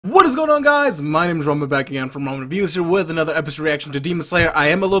What is going on, guys? My name is Ramen, back again from Ramen Reviews here with another episode reaction to Demon Slayer. I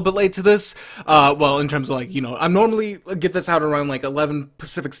am a little bit late to this, well, in terms of, like, I normally get this out around, like, 11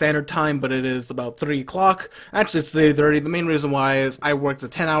 Pacific Standard Time, but it is about 3 o'clock. Actually, it's 3:30. The main reason why is I worked almost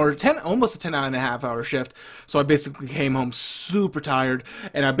a 10.5 hour shift, so I basically came home super tired,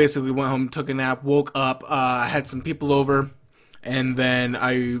 and I basically went home, took a nap, woke up, had some people over, and then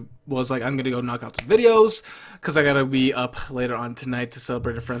I was like, I'm gonna go knock out some videos because I gotta be up later on tonight to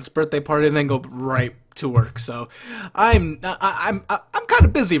celebrate a friend's birthday party and then go right to work. So I'm kind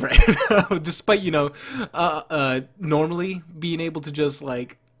of busy right now, despite normally being able to just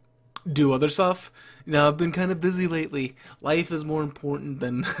like do other stuff. I've been kind of busy lately. Life is more important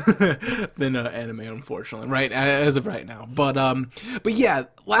than than anime, unfortunately, right? As of right now. But yeah,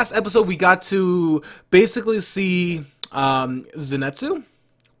 last episode we got to basically see Zenitsu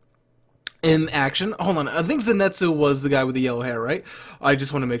in action. Hold on, I think Zenitsu was the guy with the yellow hair, right? I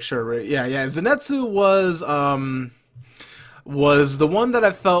just want to make sure, right? Yeah, Zenitsu was the one that I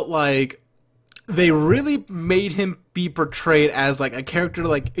felt like they really made him be portrayed as like a character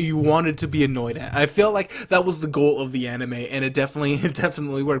like you wanted to be annoyed at. I feel like that was the goal of the anime, and it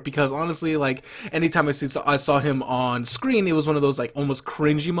definitely worked, because honestly, like, anytime I saw him on screen, it was one of those like almost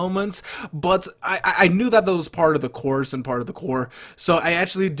cringy moments, but I knew that was part of the course and part of the core, so I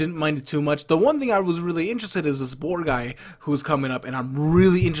actually didn't mind it too much. The one thing I was really interested in is this boar guy who's coming up, and I'm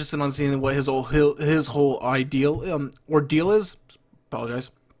really interested on seeing what his whole ordeal is.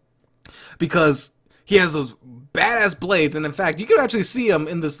 Apologize. Because he has those badass blades, and in fact, you can actually see him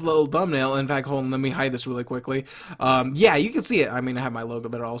in this little thumbnail. In fact, hold on, let me hide this really quickly. Yeah, you can see it. I mean, I have my logo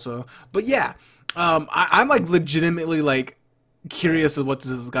there also. But yeah, I'm like legitimately like curious of what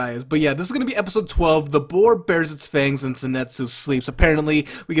this guy is. But yeah, this is going to be episode 12. The boar bears its fangs and Zenitsu sleeps. Apparently,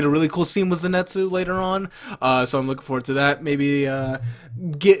 we get a really cool scene with Zenitsu later on. So I'm looking forward to that. Maybe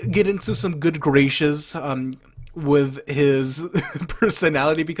get into some good graces with his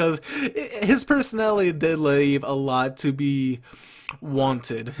personality, because his personality did leave a lot to be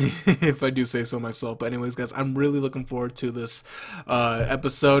wanted, if I do say so myself. But anyways, guys, I'm really looking forward to this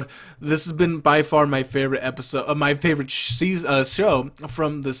episode. This has been by far my favorite episode, my favorite show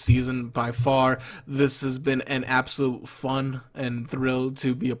from this season by far. This has been an absolute fun and thrill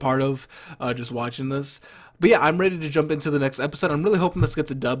to be a part of, just watching this. But yeah, I'm ready to jump into the next episode. I'm really hoping this gets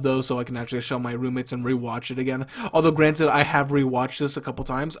a dub, though, so I can actually show my roommates and rewatch it again. Although, granted, I have rewatched this a couple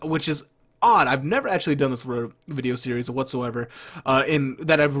times, which is odd. I've never actually done this for a video series whatsoever,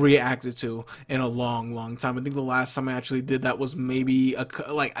 that I've reacted to in a long time. I think the last time I actually did that was maybe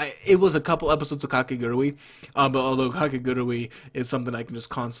it was a couple episodes of Kakegurui, but although Kakegurui is something I can just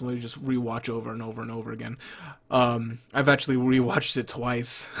constantly just rewatch over and over and over again. I've actually rewatched it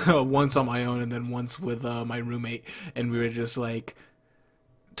twice, once on my own and then once with my roommate, and we were just like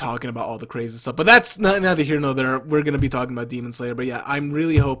talking about all the crazy stuff. But that's neither here nor there. We're gonna be talking about Demon Slayer. But yeah, I'm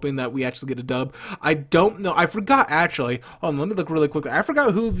really hoping that we actually get a dub. I don't know. I forgot actually. Hold on, let me look really quickly. I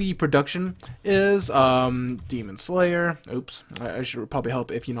forgot who the production is. Demon Slayer. Oops. I should probably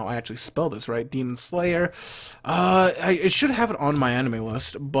help if I actually spell this right. Demon Slayer. I should have it on my anime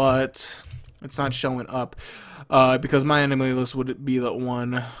list, but it's not showing up. Because my anime list would be the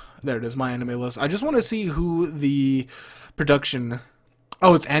one. There it is. My anime list. I just want to see who the production.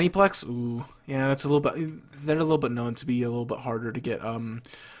 Oh, it's Aniplex? Ooh, yeah, that's a little bit. They're a little bit known to be a little bit harder to get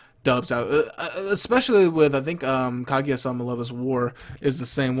dubs out, especially with, I think, Kaguya-sama Love's War is the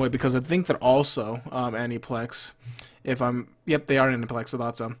same way, because I think they're also Aniplex. Yep, they are Aniplex. I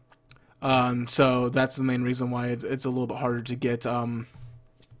thought so. So that's the main reason why it's a little bit harder to get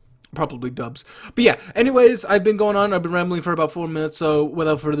probably dubs. But yeah, anyways, I've been rambling for about 4 minutes, so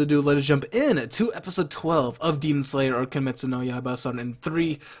without further ado, let us jump in to episode 12 of Demon Slayer or Kimetsu no Yaiba, starting in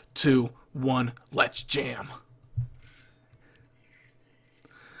 3, 2, 1, let's jam.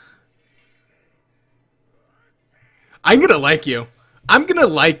 I'm gonna like you. I'm gonna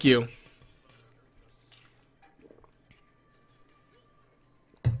like you.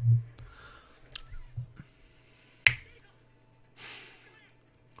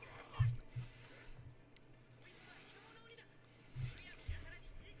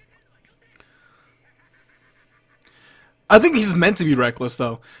 I think he's meant to be reckless,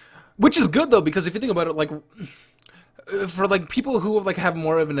 though, which is good, though, because if you think about it, like, for like people who have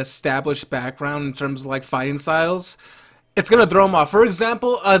more of an established background in terms of like fighting styles, it's gonna throw them off. For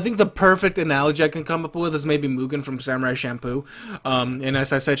example, I think the perfect analogy I can come up with is maybe Mugen from Samurai Champloo, and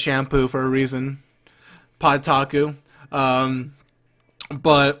as I said, shampoo for a reason, Podtaku,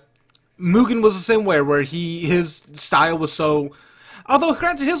 but Mugen was the same way, where his style was so Although,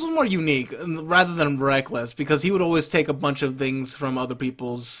 granted, his was more unique rather than reckless because he would always take a bunch of things from other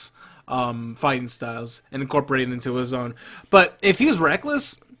people's fighting styles and incorporate it into his own. But if he's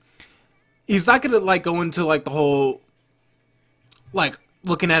reckless, he's not gonna like go into like the whole like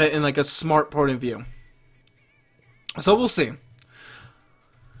looking at it in like a smart point of view. So we'll see.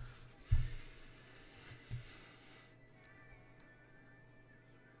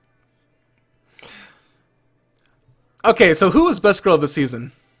 Okay, so who is best girl of the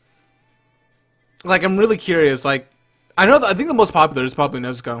season? Like, I'm really curious. Like, I think the most popular is probably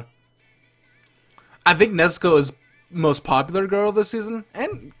Nezuko. I think Nezuko is most popular girl of the season,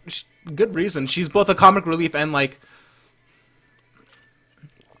 and good reason. She's both a comic relief and like,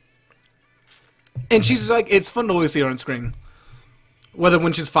 and she's like, it's fun to always see her on screen, whether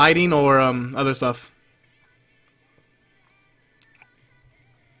when she's fighting or other stuff.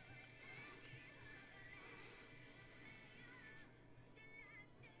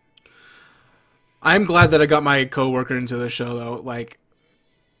 I'm glad that I got my coworker into the show though. Like,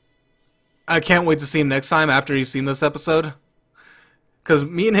 I can't wait to see him next time after he's seen this episode. Because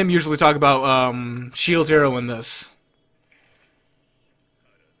me and him usually talk about Shield Hero in this.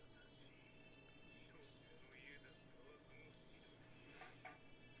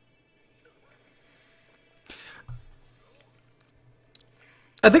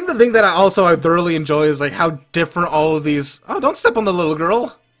 I think the thing that I thoroughly enjoy is like how different all of these... Oh, don't step on the little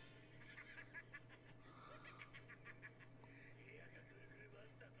girl.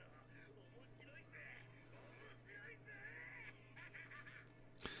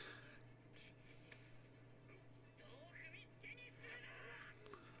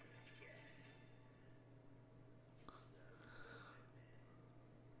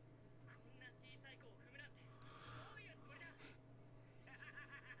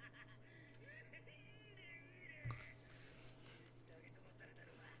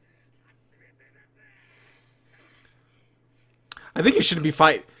 I think he shouldn't be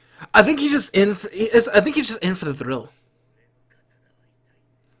fight. I think he's just in. I think he's just in for the thrill.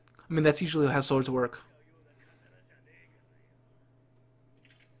 I mean, that's usually how swords work.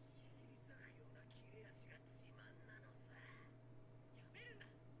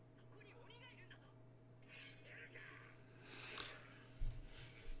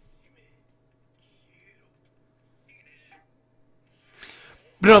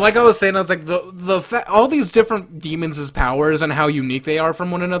 But no, like I was saying, I was like all these different demons' powers and how unique they are from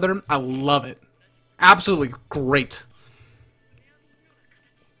one another. I love it. Absolutely great.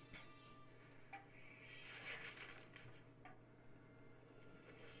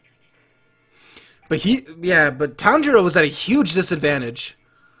 But but Tanjiro was at a huge disadvantage.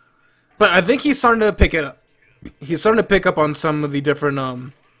 But I think he's starting to pick it up. He's starting to pick up on some of the different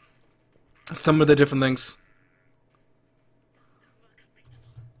things.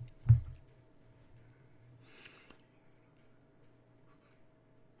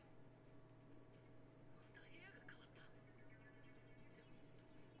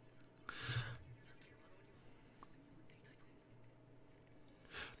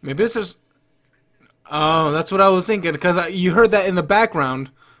 Maybe it's just... Oh, that's what I was thinking, because you heard that in the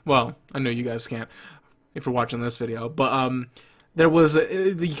background. Well, I know you guys can't if you're watching this video, but there was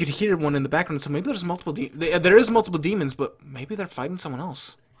you could hear one in the background. So maybe there's multiple. There is multiple demons, but maybe they're fighting someone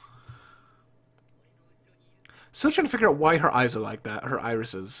else. Still trying to figure out why her eyes are like that. Her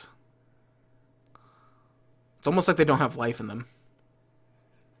irises. It's almost like they don't have life in them.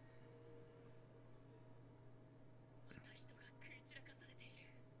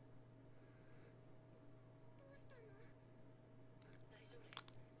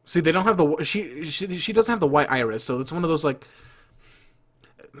 See, they don't have the she doesn't have the white iris, so it's one of those like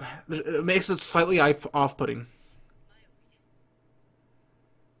it makes it slightly off-putting.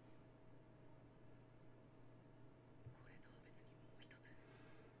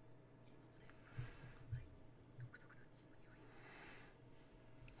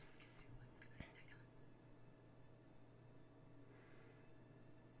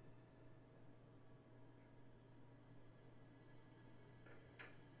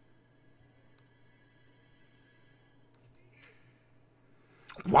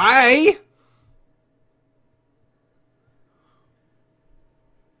 Why?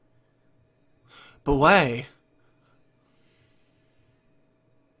 But why?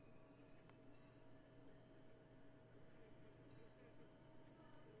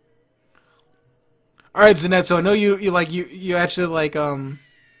 All right, Zenitsu. I know you actually like I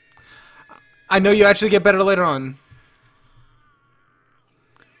know you actually get better later on.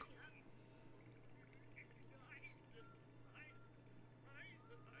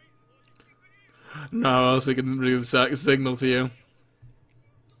 No, I was thinking really signal to you.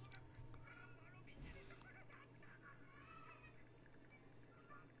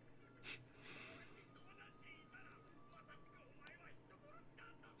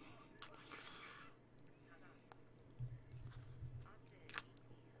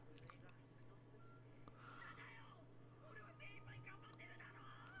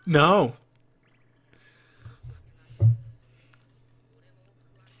 No.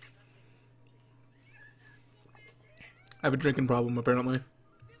 I have a drinking problem, apparently.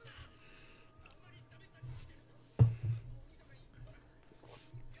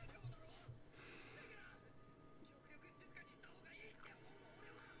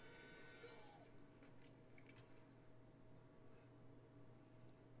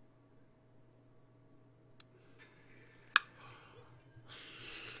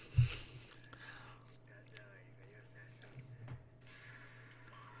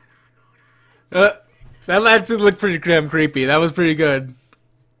 Uh, that actually looked pretty damn creepy. That was pretty good.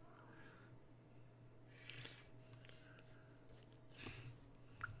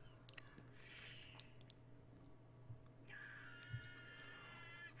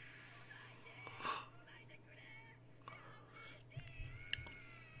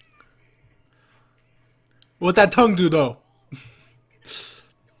 What that tongue do, though?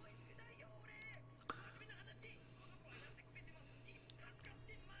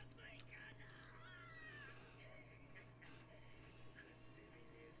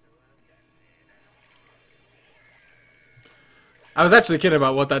 I was actually kidding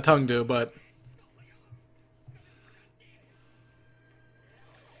about what that tongue do, but...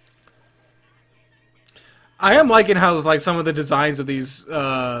 I am liking how like some of the designs of these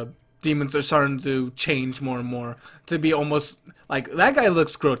demons are starting to change more and more to be almost like that guy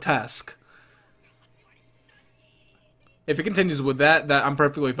looks grotesque. If it continues with that I'm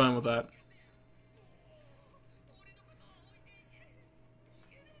perfectly fine with that.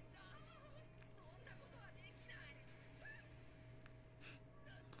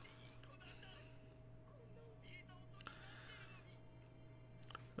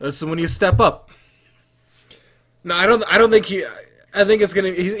 So when you step up, no, I don't think he. I think it's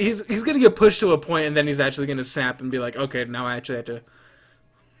gonna. He's gonna get pushed to a point, and then he's actually gonna snap and be like, okay, now I actually have to.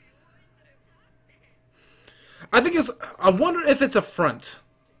 I think it's. I wonder if it's a front.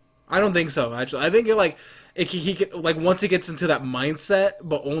 I don't think so. Actually, I think he could, like once he gets into that mindset,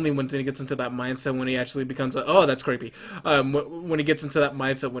 but only once he gets into that mindset when he actually becomes a, oh, that's creepy. When he gets into that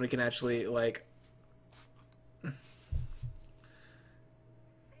mindset when he can actually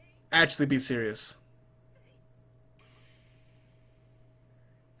actually be serious.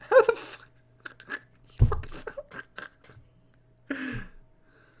 How the fuck?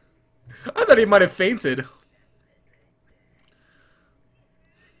 I thought he might have fainted.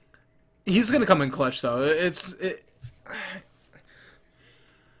 He's gonna come in clutch though.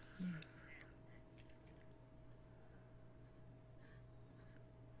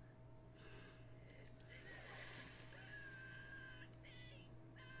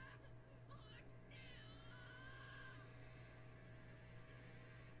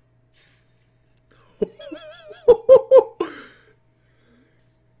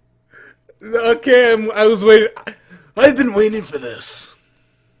 Okay, I was waiting. I've been waiting for this.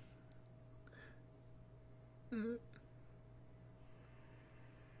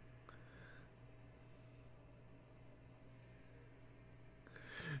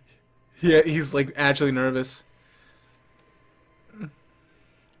 Yeah, he's like actually nervous.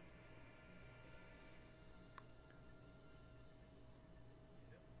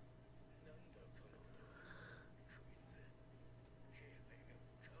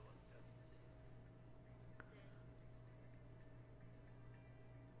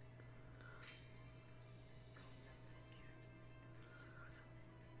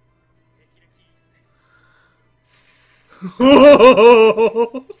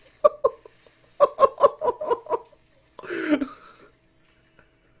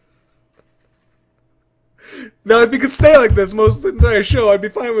 Now, if he could stay like this most of the entire show, I'd be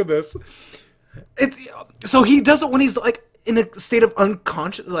fine with this. It, so he does it when he's like in a state of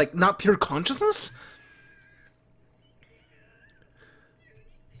unconscious, like not pure consciousness.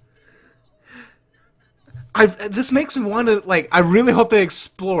 This makes me want to like. I really hope they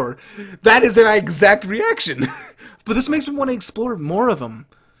explore. That is my exact reaction. But this makes me want to explore more of him.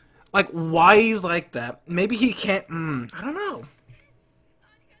 Like why he's like that. Maybe he can't. I don't know.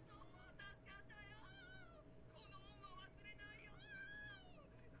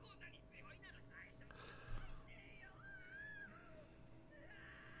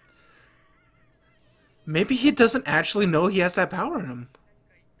 Maybe he doesn't actually know he has that power in him.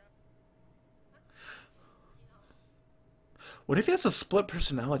 What if he has a split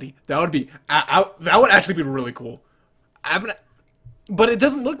personality? That would be that would actually be really cool. But it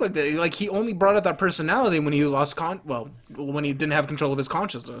doesn't look like that. Like he only brought out that personality when he lost when he didn't have control of his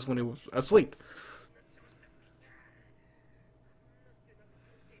consciousness when he was asleep.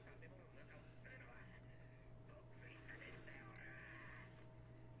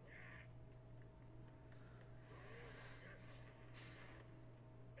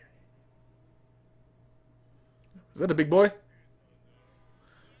 that a big boy?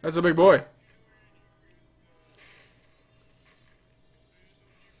 That's a big boy.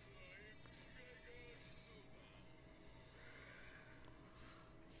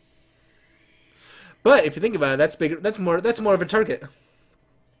 But if you think about it, that's bigger. That's more. That's more of a target.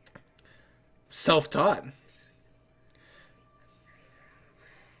 Self-taught.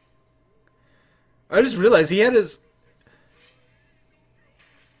 I just realized he had his.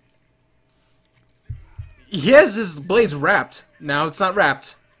 He has his blades wrapped. Now it's not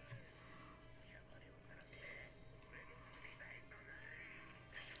wrapped.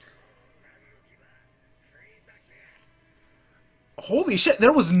 Holy shit!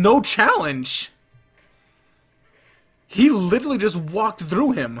 There was no challenge. He literally just walked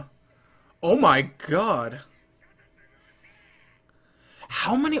through him. Oh my god.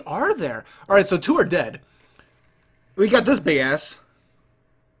 How many are there? Alright, so 2 are dead. We got this big ass.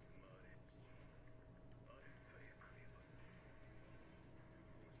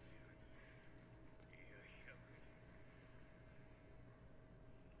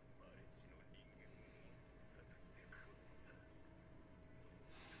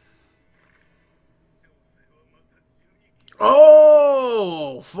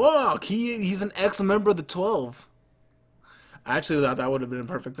 Oh, fuck. He's an ex-member of the 12. I actually thought that would have been a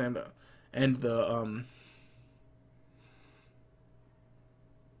perfect time to end the,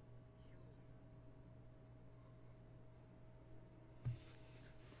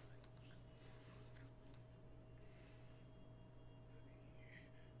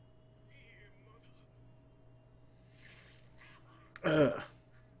 uh.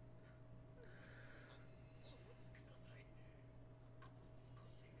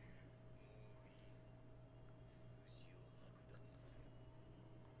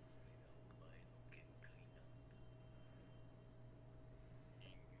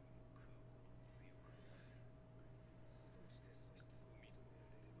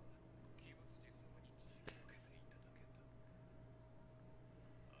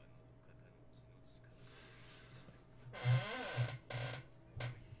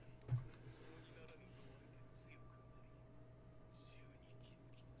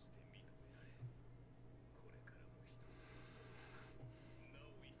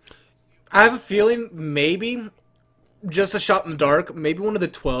 I have a feeling maybe just a shot in the dark. Maybe one of the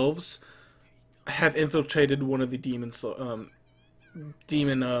 12s have infiltrated one of the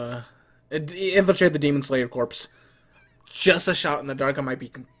infiltrated the Demon Slayer corpse. Just a shot in the dark. I might be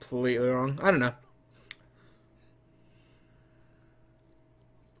completely wrong. I don't know.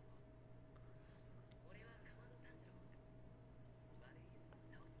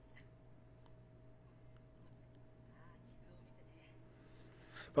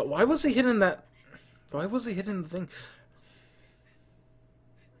 But why was he hitting that? Why was he hitting the thing?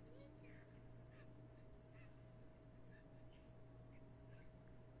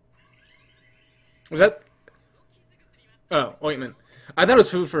 Was that? Oh, ointment. I thought it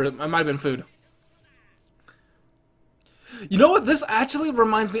was food for him. It might have been food. You know what? This actually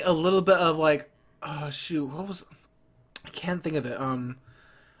reminds me a little bit of like, oh shoot, what was? I can't think of it.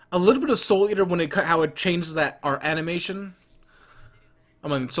 A little bit of Soul Eater when it how it changes that art animation. I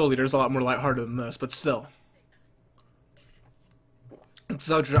mean, Soul Eater is a lot more lighthearted than this, but still.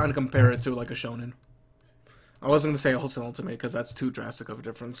 So trying to compare it to like a shonen. I wasn't gonna say a Wholesale Ultimate because that's too drastic of a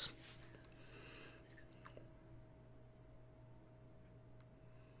difference.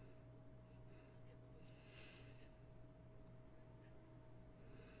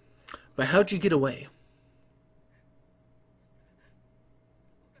 But how'd you get away?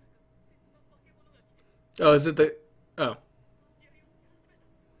 Oh, is it the... Oh.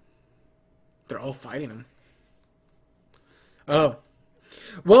 They're all fighting him. Oh.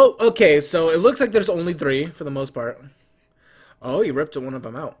 Well, okay, so it looks like there's only 3 for the most part. Oh, he ripped one of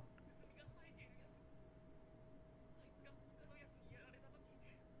them out.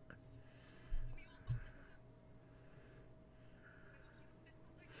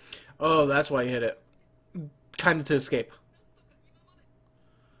 Oh, that's why he hit it. Kind of to escape.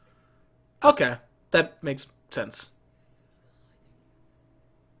 Okay, that makes sense.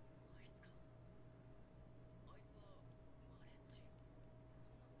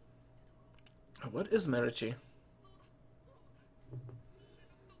 What is Marichi?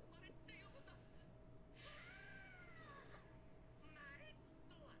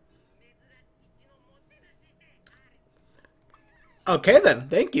 Okay then,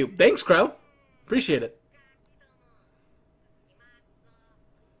 thank you. Thanks, Crow. Appreciate it.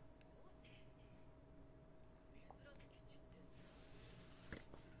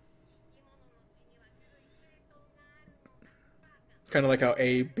 Kind of like how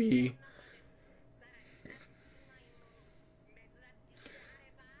A, B...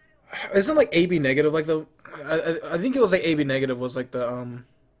 Isn't like AB negative like the? I think it was like AB negative was like the.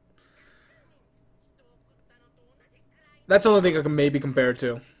 That's the only thing I can maybe compare it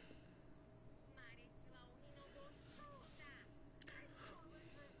to.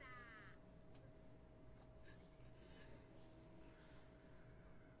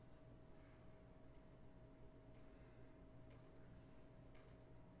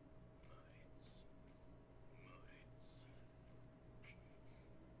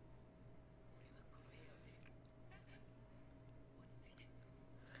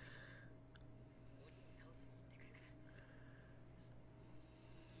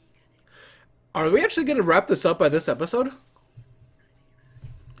 Are we actually gonna wrap this up by this episode?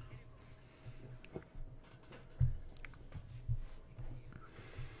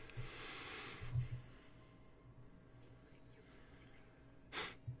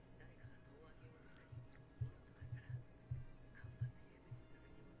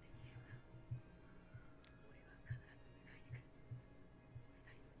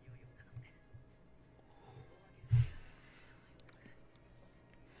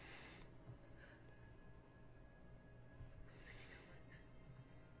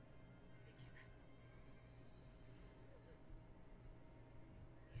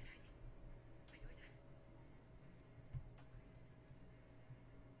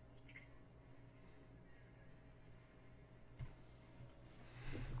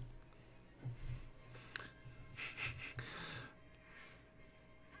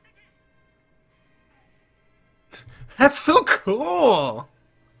 That's so cool.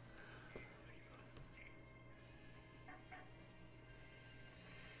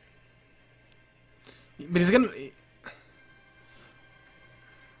 But he's gonna.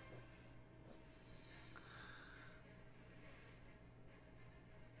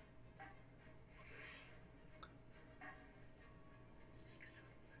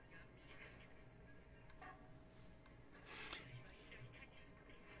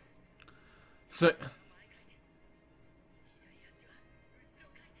 So.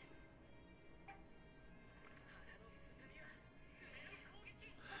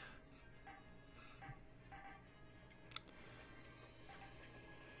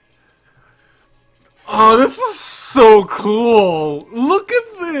 Oh, this is so cool. Look at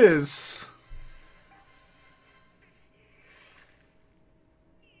this.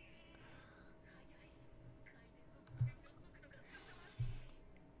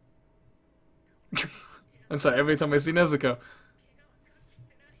 I'm sorry, every time I see Nezuko.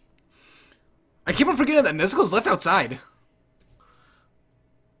 I keep on forgetting that Nezuko's left outside.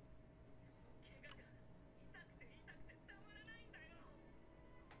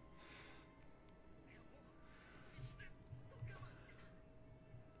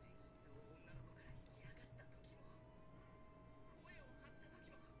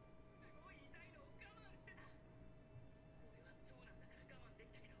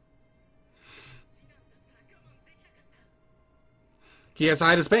 He has to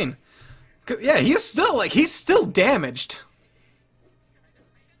hide his pain. Yeah, he's still, like, he's still damaged.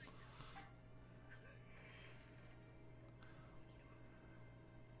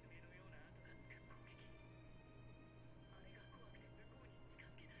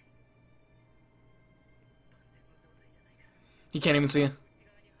 He can't even see it.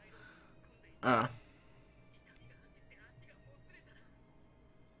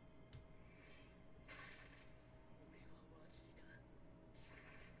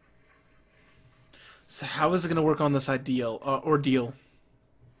 So how is it going to work on this ordeal?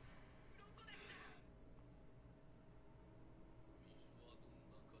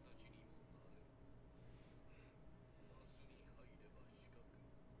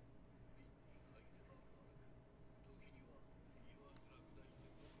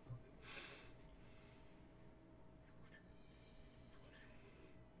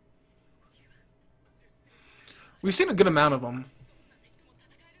 We've seen a good amount of them.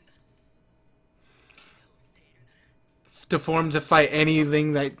 To form to fight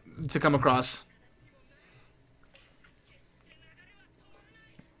anything that to come across.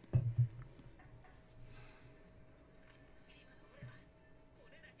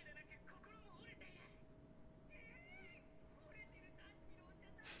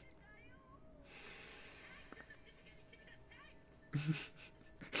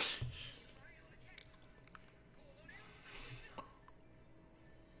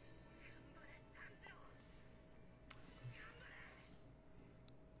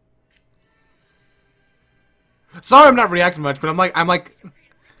 Sorry, I'm not reacting much, but I'm like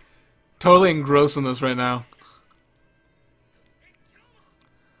totally engrossed in this right now.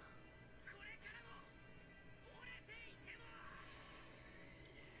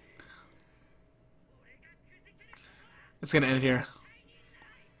 It's gonna end here.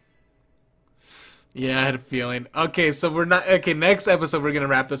 Yeah, I had a feeling. Okay, so we're not... Okay, next episode we're gonna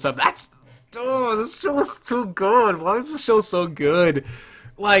wrap this up. That's... Oh, this show is too good. Why is this show so good?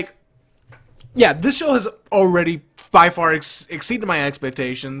 Like... Yeah, this show has already by far exceeded my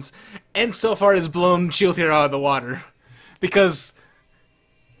expectations, and so far has blown Shield Hero out of the water. Because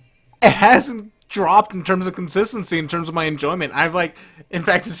it hasn't dropped in terms of consistency, in terms of my enjoyment. I've like, in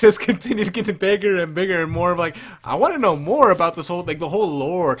fact, it's just continued getting bigger and bigger and more of like, I want to know more about this whole, like the whole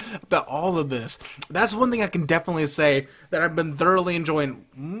lore, about all of this. That's one thing I can definitely say that I've been thoroughly enjoying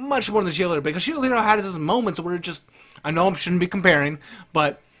much more than Shield Hero, because Shield Hero had its moments where it just, I know I shouldn't be comparing,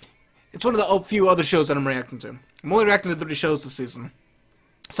 but it's one of the few other shows that I'm reacting to. I'm only reacting to 30 shows this season.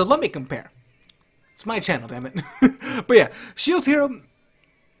 So let me compare. It's my channel, damn it. But yeah, Shield Hero,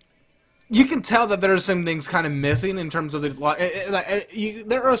 you can tell that there are some things kind of missing in terms of the...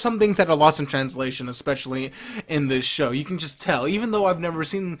 there are some things that are lost in translation, especially in this show. You can just tell. Even though I've never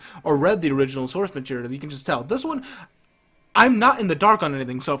seen or read the original source material, you can just tell. This one, I'm not in the dark on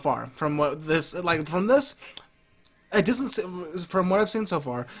anything so far. From what this... Like, from this, it doesn't... From what I've seen so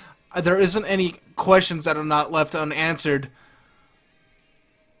far, there isn't any questions that are not left unanswered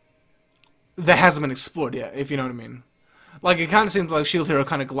that hasn't been explored yet, if you know what I mean. Like, it kind of seems like Shield Hero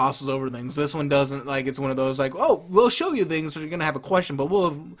kind of glosses over things. This one doesn't. Like, it's one of those, like, oh, we'll show you things, so you're going to have a question, but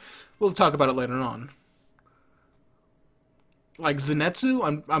we'll talk about it later on. Like,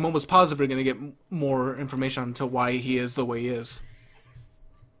 Zenitsu, I'm almost positive we're going to get more information into why he is the way he is.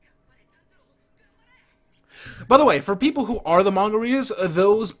 By the way, for people who are the manga readers,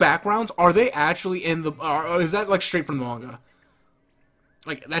 those backgrounds, are they actually in the... is that, like, straight from the manga?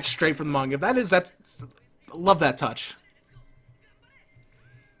 Like, that's straight from the manga. If that is, that's... Love that touch.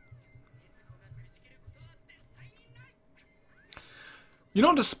 You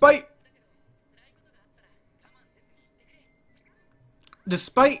know, despite...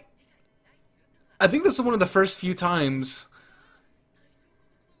 I think this is one of the first few times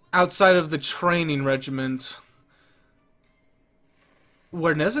outside of the training regiment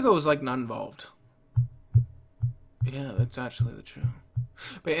where Nezuko was, like, not involved. Yeah, that's actually the truth.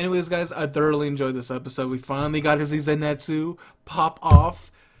 But anyways, guys, I thoroughly enjoyed this episode. We finally got to see Zenitsu pop off.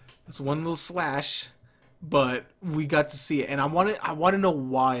 It's one little slash, but we got to see it, and I want to know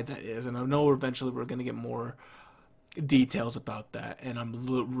why that is, and I know eventually we're gonna get more details about that, and I'm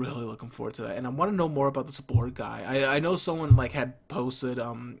really looking forward to that. And I want to know more about the support guy. I know someone like had posted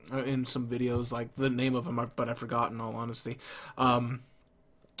in some videos like the name of him, but I forgot, in all honesty.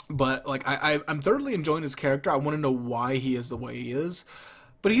 But like I'm thoroughly enjoying his character. I want to know why he is the way he is,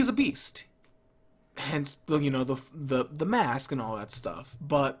 but he's a beast. Hence the, you know, the mask and all that stuff.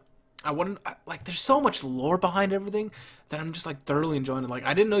 But I want to, like, there's so much lore behind everything that I'm just like thoroughly enjoying it. Like,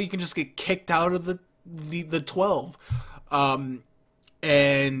 I didn't know you can just get kicked out of the 12.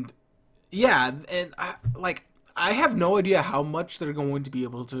 And yeah, and I have no idea how much they're going to be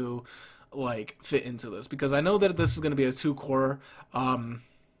able to like fit into this, because I know that this is going to be a 2-core.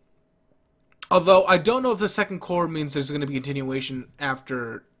 Although I don't know if the second core means there's going to be continuation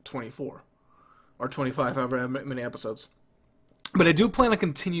after 24 or 25, however many episodes. But I do plan to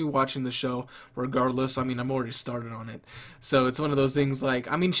continue watching the show regardless. I mean, I'm already started on it. So it's one of those things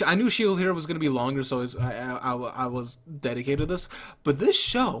like, I mean, I knew Shield Hero was going to be longer, so I was dedicated to this. But this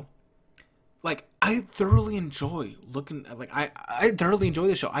show, like, I thoroughly enjoy looking at, like, I thoroughly enjoy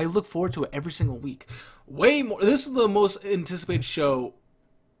this show. I look forward to it every single week. Way more. This is the most anticipated show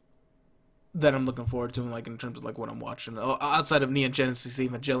that I'm looking forward to, like, in terms of like what I'm watching, outside of Neon Genesis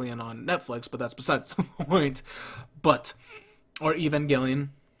Evangelion on Netflix, but that's besides the point. But or Evangelion,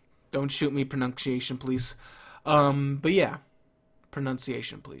 don't shoot me, pronunciation please. But yeah,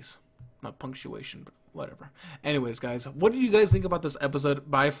 pronunciation please, not punctuation, but whatever. Anyways, guys, what did you guys think about this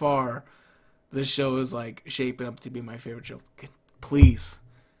episode? By far, this show is like shaping up to be my favorite show. Please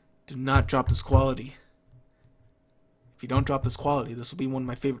do not drop this quality. If you don't drop this quality, this will be one of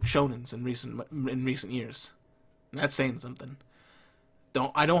my favorite shonens in recent years. And that's saying something.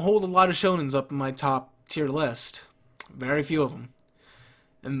 I don't hold a lot of shonens up in my top tier list. Very few of them.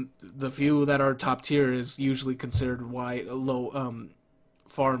 And the few that are top tier is usually considered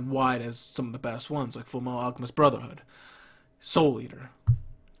far and wide as some of the best ones, like Fullmetal Alchemist Brotherhood, Soul Eater.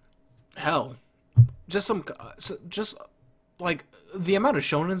 Hell, just like the amount of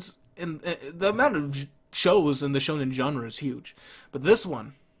shonens and the amount of shows in the shonen genre is huge, but this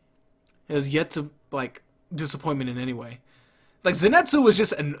one has yet to like disappoint me in any way. Like, Zenitsu was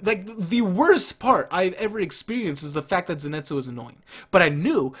just like the worst part I've ever experienced is the fact that Zenitsu is annoying. But I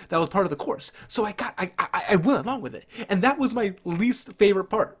knew that was part of the course, so I went along with it, and that was my least favorite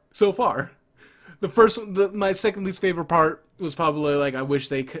part so far. My second least favorite part was probably like I wish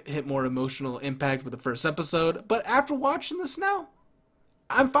they could hit more emotional impact with the first episode. But after watching this now,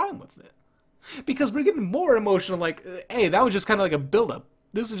 I'm fine with it because we're getting more emotional. Like, hey, that was just kind of like a build-up.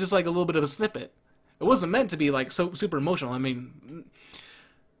 This was just like a little bit of a snippet. It wasn't meant to be like so super emotional. I mean,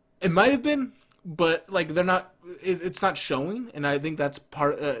 it might have been, but like they're not. It's not showing, and I think that's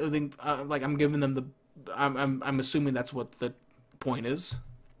part. I think like I'm giving them the. I'm assuming that's what the point is.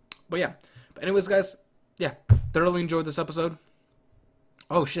 But yeah. But anyways, guys, yeah, thoroughly enjoyed this episode.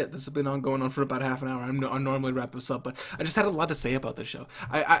 Oh shit, this has been going on for about half an hour. I normally wrap this up, but I just had a lot to say about this show.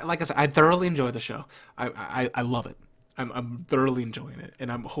 Like I said, I thoroughly enjoy the show. I love it. I'm thoroughly enjoying it, and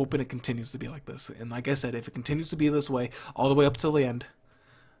I'm hoping it continues to be like this. And like I said, if it continues to be this way all the way up till the end,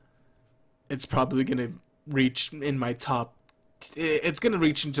 it's probably gonna reach in my top. It's gonna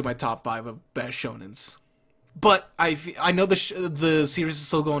reach into my top 5 of best shonens. But I know the series is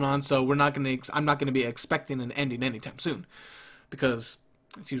still going on, so I'm not gonna be expecting an ending anytime soon, because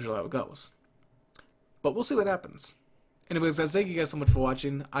it's usually how it goes. But we'll see what happens. Anyways, guys, thank you guys so much for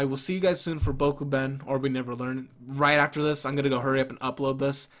watching. I will see you guys soon for Bokuben, or We Never Learn. Right after this, I'm gonna go hurry up and upload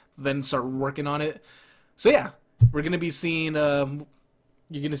this, then start working on it. So yeah, we're gonna be seeing.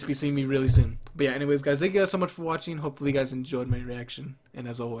 You're gonna be seeing me really soon. But yeah, anyways, guys, thank you guys so much for watching. Hopefully, you guys enjoyed my reaction. And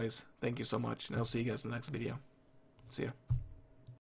as always, thank you so much. And I'll see you guys in the next video. See ya.